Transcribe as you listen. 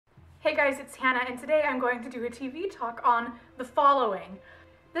Hey guys, it's Hannah, and today I'm going to do a TV talk on The Following.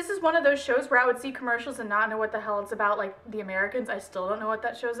 This is one of those shows where I would see commercials and not know what the hell it's about, like The Americans. I still don't know what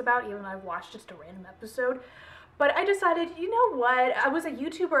that show's about, even though I've watched just a random episode. But I decided, you know what, I was a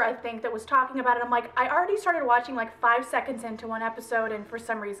YouTuber, I think, that was talking about it. I'm like, I already started watching like 5 seconds into one episode, and for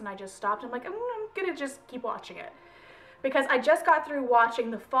some reason I just stopped. I'm like, I'm gonna just keep watching it. Because I just got through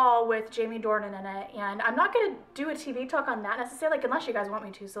watching The Fall with Jamie Dornan in it, and I'm not going to do a TV talk on that necessarily, like, unless you guys want me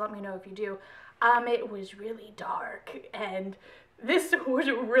to, so let me know if you do. It was really dark, and this was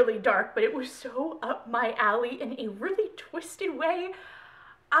really dark, but it was so up my alley in a really twisted way.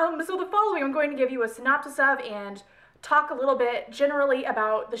 So The Following, I'm going to give you a synopsis of and talk a little bit generally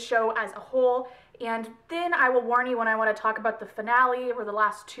about the show as a whole, and then I will warn you when I want to talk about the finale or the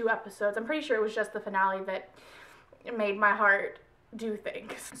last 2 episodes. I'm pretty sure it was just the finale that it made my heart do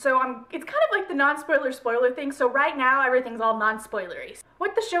things. So it's kind of like the non-spoiler spoiler thing. So right now everything's all non-spoilery.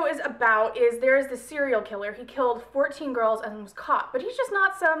 What the show is about is there is this serial killer. He killed 14 girls and was caught, but he's just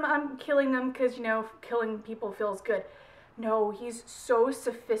not some I'm killing them because, you know, killing people feels good. No, he's so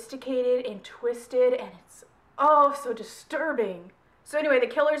sophisticated and twisted, and it's so disturbing. So anyway, the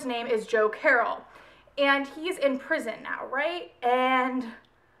killer's name is Joe Carroll, and he's in prison now, right? And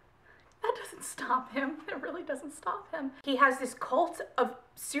that doesn't stop him. It really doesn't stop him. He has this cult of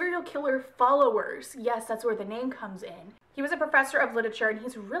serial killer followers. Yes, that's where the name comes in. He was a professor of literature, and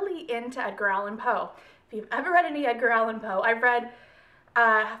he's really into Edgar Allan Poe. If you've ever read any Edgar Allan Poe, I've read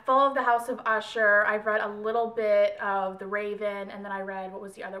Fall of the House of Usher, I've read a little bit of The Raven, and then I read, what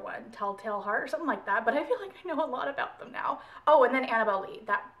was the other one? Telltale Heart or something like that, but I feel like I know a lot about them now. Oh, and then Annabelle Lee,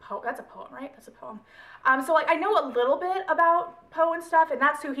 that's a poem, right? That's a poem. So like I know a little bit about Poe and stuff, and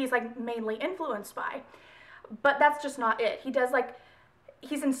that's who he's like mainly influenced by. But that's just not it.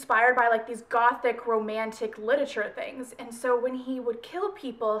 He's inspired by like these gothic romantic literature things. And so when he would kill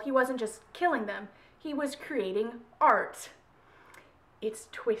people, he wasn't just killing them, he was creating art. It's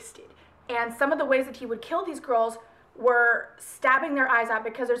twisted. And some of the ways that he would kill these girls were stabbing their eyes out,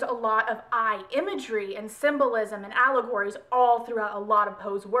 because there's a lot of eye imagery and symbolism and allegories all throughout a lot of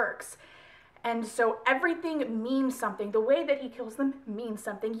Poe's works. And so everything means something. The way that he kills them means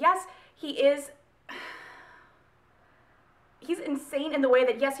something. Yes, he's insane in the way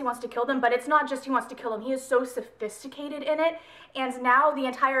that, yes, he wants to kill them, but it's not just he wants to kill them. He is so sophisticated in it. And now the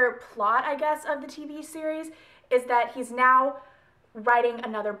entire plot, I guess, of the TV series is that he's now writing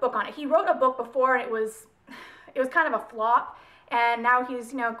another book on it. He wrote a book before, and it was kind of a flop. And now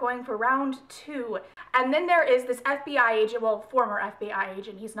he's, going for round 2. And then there is this FBI agent, well, former FBI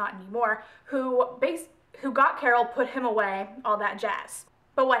agent, he's not anymore, who got Carroll, put him away, all that jazz.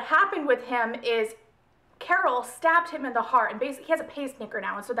 But what happened with him is Carroll stabbed him in the heart, and basically he has a pacemaker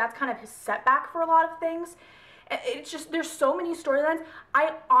now, and so that's kind of his setback for a lot of things. It's just, there's so many storylines.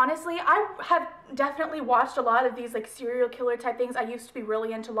 I have definitely watched a lot of these like serial killer type things. I used to be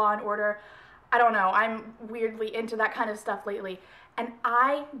really into Law and Order. I don't know, I'm weirdly into that kind of stuff lately. And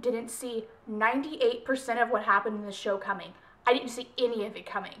I didn't see 98% of what happened in the show coming. I didn't see any of it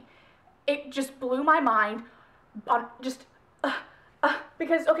coming. It just blew my mind on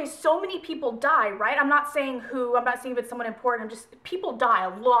because, okay, so many people die, right? I'm not saying who, I'm not saying if it's someone important, people die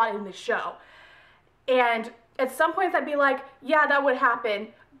a lot in the show. And at some points I'd be like, yeah, that would happen.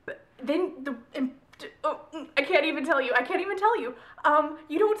 But then I can't even tell you.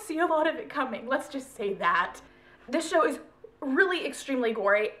 You don't see a lot of it coming. Let's just say that. This show is really extremely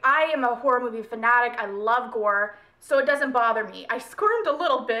gory. I am a horror movie fanatic. I love gore, so it doesn't bother me. I squirmed a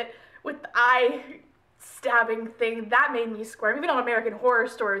little bit with the eye stabbing thing. That made me squirm. Even on American Horror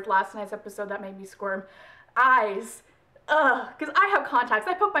Story, last night's episode, that made me squirm. Eyes. Because I have contacts.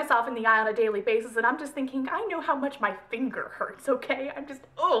 I poke myself in the eye on a daily basis, and I'm just thinking, I know how much my finger hurts, okay? I'm just,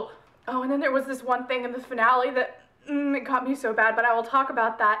 Oh, and then there was this one thing in the finale that, it got me so bad, but I will talk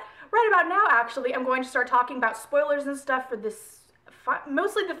about that right about now, actually. I'm going to start talking about spoilers and stuff for this,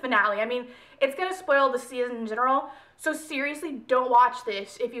 mostly the finale. I mean, it's going to spoil the season in general, so seriously, don't watch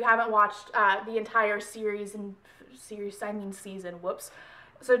this if you haven't watched the entire season, whoops.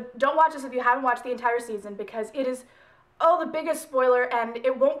 So don't watch this if you haven't watched the entire season, because it is, the biggest spoiler, and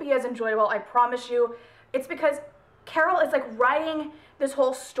it won't be as enjoyable, I promise you. It's because Carroll is like writing this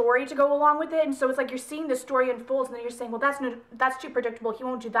whole story to go along with it, and so it's like you're seeing the story unfold, and then you're saying, well, that's too predictable, he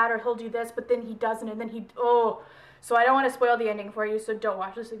won't do that, or he'll do this, but then he doesn't, and then so I don't want to spoil the ending for you, so don't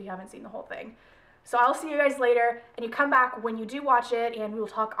watch this if you haven't seen the whole thing. So I'll see you guys later, and you come back when you do watch it, and we'll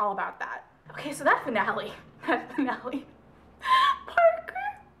talk all about that. Okay, so that finale, Parker,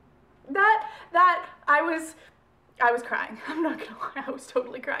 that I was I was crying. I'm not gonna lie, I was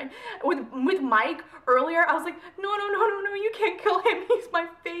totally crying. With Mike earlier, I was like, no, no, no, no, no, you can't kill him. He's my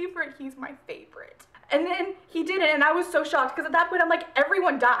favorite. He's my favorite. And then he did it, and I was so shocked because at that point I'm like,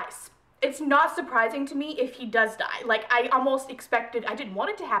 everyone dies. It's not surprising to me if he does die. Like, I almost expected, I didn't want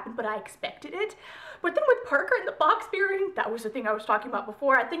it to happen, but I expected it. But then with Parker and the box bearing, that was the thing I was talking about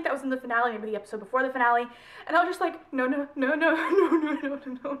before. I think that was in the finale, maybe the episode before the finale. And I was just like, no, no, no, no, no, no, no,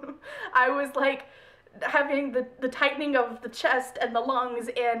 no, no. I was like having the tightening of the chest and the lungs,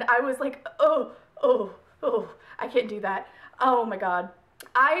 and I was like, oh, oh, oh, I can't do that. Oh my God.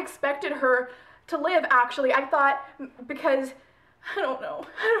 I expected her to live, actually. I thought, because I don't know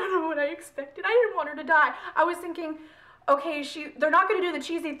what I expected. I didn't want her to die. I was thinking, okay, they're not going to do the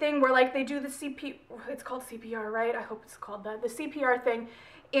cheesy thing where like they do the it's called CPR, right? I hope it's called that, the CPR thing,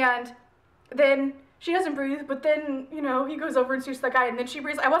 and then she doesn't breathe, but then, you know, he goes over and shoots that guy, and then she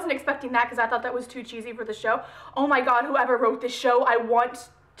breathes. I wasn't expecting that because I thought that was too cheesy for the show. Oh my God, whoever wrote this show, I want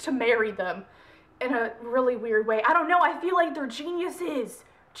to marry them in a really weird way. I don't know, I feel like they're geniuses.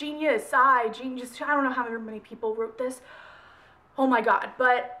 Genius, genius, I don't know how many people wrote this. Oh my God,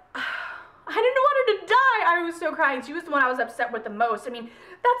 but I didn't want her to die. I was so crying. She was the one I was upset with the most. I mean,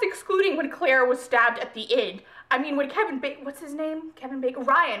 that's excluding when Claire was stabbed at the end. I mean, when what's his name?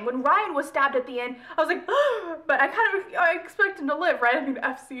 Ryan. When Ryan was stabbed at the end, I was like, but I expect him to live, right? I mean,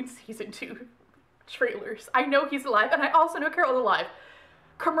 I've seen season 2 trailers. I know he's alive, and I also know Carol's alive.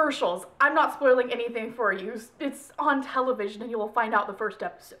 Commercials. I'm not spoiling anything for you. It's on television, and you will find out the first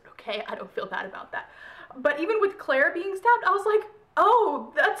episode, okay? I don't feel bad about that. But even with Claire being stabbed, I was like,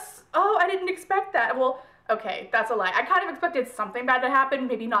 oh, I didn't expect that. Well, okay, that's a lie. I kind of expected something bad to happen.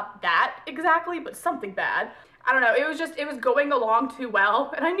 Maybe not that exactly, but something bad. I don't know. It was going along too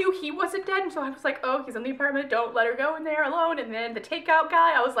well. And I knew he wasn't dead. And so I was like, oh, he's in the apartment. Don't let her go in there alone. And then the takeout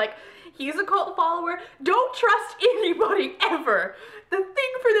guy, I was like, he's a cult follower. Don't trust anybody ever. The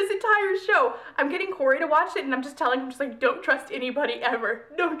thing for this entire show, I'm getting Corey to watch it, and I'm just telling him, just like, don't trust anybody ever.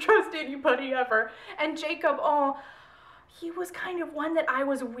 Don't trust anybody ever. And Jacob, oh, he was kind of one that I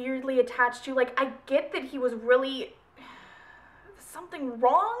was weirdly attached to. Like, I get that he was really something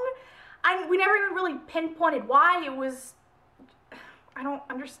wrong. We never even really pinpointed why. I don't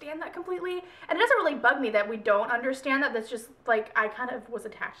understand that completely. And it doesn't really bug me that we don't understand that. That's just, like, I kind of was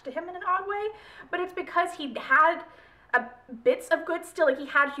attached to him in an odd way. But it's because he had bits of good still. Like, he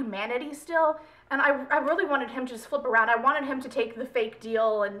had humanity still. And I really wanted him to just flip around. I wanted him to take the fake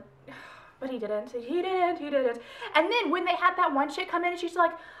deal, and but he didn't. He didn't. And then when they had that one chick come in and she's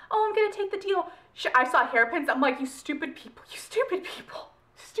like, oh, I'm gonna take the deal. I saw hairpins. I'm like, you stupid people. You stupid people.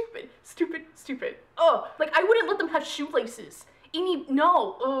 Stupid, stupid, stupid. Oh, like, I wouldn't let them have shoelaces.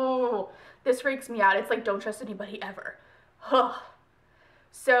 No. Oh, this freaks me out. It's like, don't trust anybody ever. Ugh.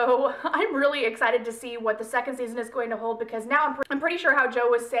 So I'm really excited to see what the second season is going to hold, because now I'm pretty sure how Joe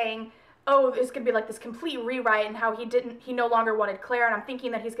was saying, oh, it's gonna be like this complete rewrite, and how he no longer wanted Claire, and I'm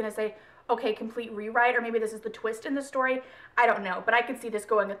thinking that he's gonna say, okay, complete rewrite, or maybe this is the twist in the story. I don't know, but I could see this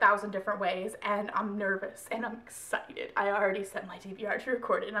going 1,000 different ways, and I'm nervous, and I'm excited. I already set my DVR to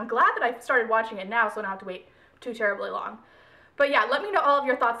record it, and I'm glad that I started watching it now, so I don't have to wait too terribly long. But yeah, let me know all of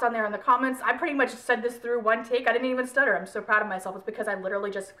your thoughts down there in the comments. I pretty much said this through one take. I didn't even stutter. I'm so proud of myself. It's because I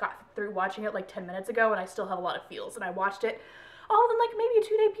literally just got through watching it like 10 minutes ago, and I still have a lot of feels, and I watched it all in like maybe a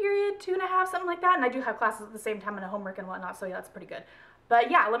 2-day period, 2.5, something like that, and I do have classes at the same time and a homework and whatnot, so yeah, that's pretty good. But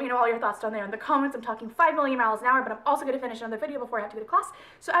yeah, let me know all your thoughts down there in the comments. I'm talking 5 million miles an hour, but I'm also going to finish another video before I have to go to class,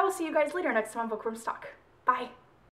 so I will see you guys later next time on Bookworms Talk. Bye!